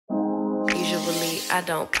Usually I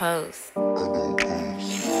don't post.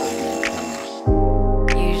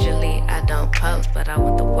 Usually I don't post, but I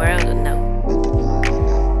want the world to know.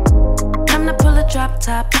 Time to pull the drop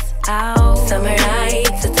tops out. Summer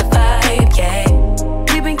nights, it's a vibe, yeah.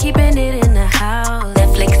 We've been keeping it in the house.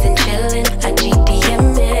 Netflix and chillin', I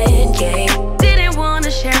GDM'in', yeah. Didn't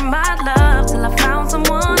wanna share my love till I found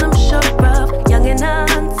someone I'm sure of. Young and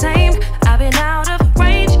untamed, I've been out of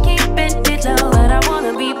range, keeping it low. But I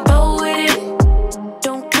wanna be bold with it.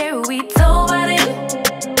 Don't care who we told about it.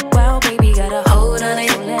 Well, baby, got a hold on it.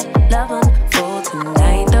 Don't let love unfold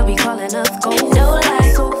tonight. They'll be calling us gold. No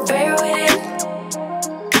lies, so fair with it.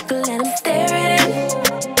 You can let them stare at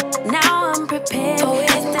it. Now I'm prepared.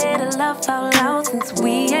 Instead of love out loud, since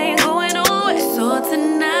we ain't going nowhere. So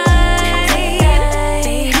tonight,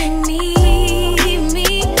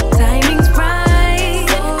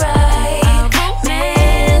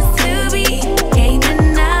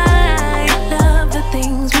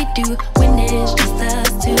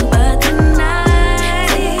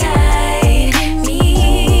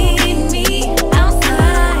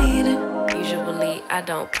 I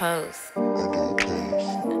don't post.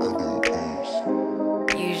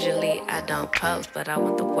 Usually I don't post, but I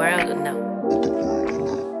want the world to know.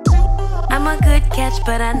 I'm a good catch,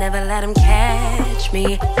 but I never let them catch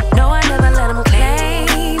me. No, I never let them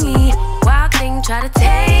claim me. Wild thing try to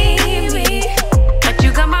tame me, but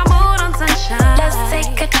you got my mood on sunshine. Let's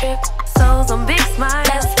take a trip, souls on big smile.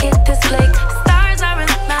 Let's hit this lake, stars are in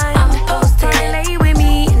line. I'm posted, lay with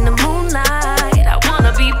me in the moonlight. I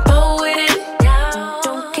wanna be bold with it.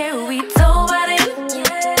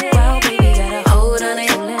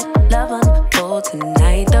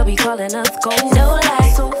 Tonight they'll be calling us gold. No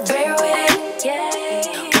lies, so fair with it. Yeah,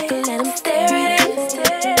 we can let them stare at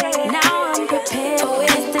it. Now I'm prepared.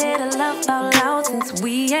 Instead of love out loud, since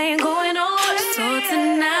we ain't going nowhere. So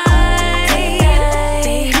tonight,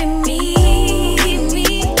 baby, meet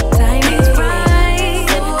me. Time is right.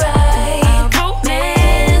 Our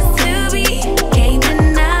romance to be. Can't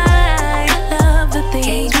deny. I love the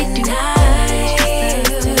things we do.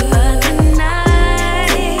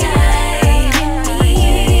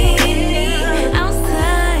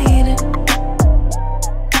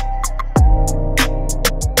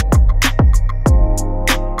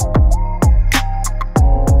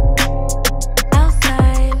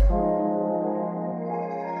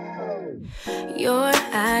 Your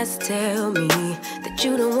eyes tell me that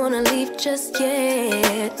you don't wanna leave just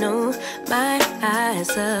yet. No, my eyes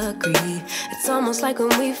agree. It's almost like when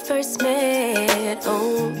we first met.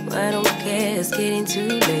 Oh, I don't care, it's getting too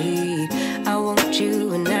late. I want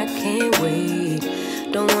you and I can't wait.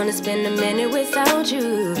 Don't wanna spend a minute without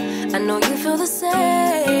you. I know you feel the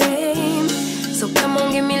same. So come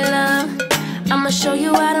on, give me love. I'ma show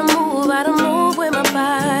you how to move with my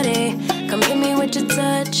body. Come hit me with your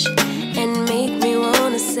touch and make me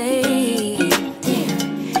wanna say,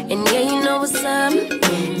 damn. And yeah, you know what's up.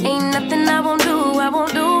 Ain't nothing I won't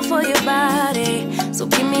do for your body. So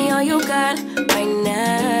give me all you got right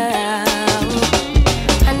now.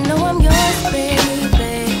 I know I'm yours,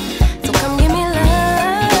 baby. So come give me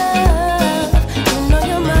love. You know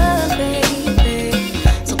you're mine, baby.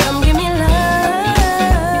 So come give me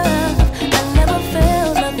love. I never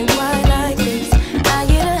felt nothing quite like this. I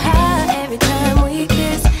get a high every time we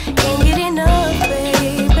kiss. Can't get enough,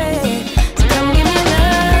 baby. So come give me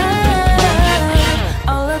love.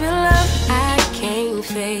 All of your love, I can't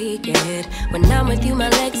fake it. When I'm with you, my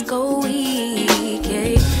legs go weak,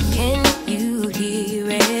 yeah. Can you hear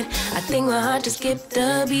it? I think my heart just skipped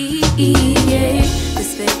a beat, yeah.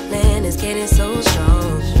 This feeling is getting so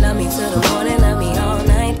strong. Love me till the morning, love me all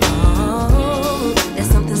night long. There's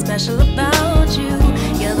something special about you.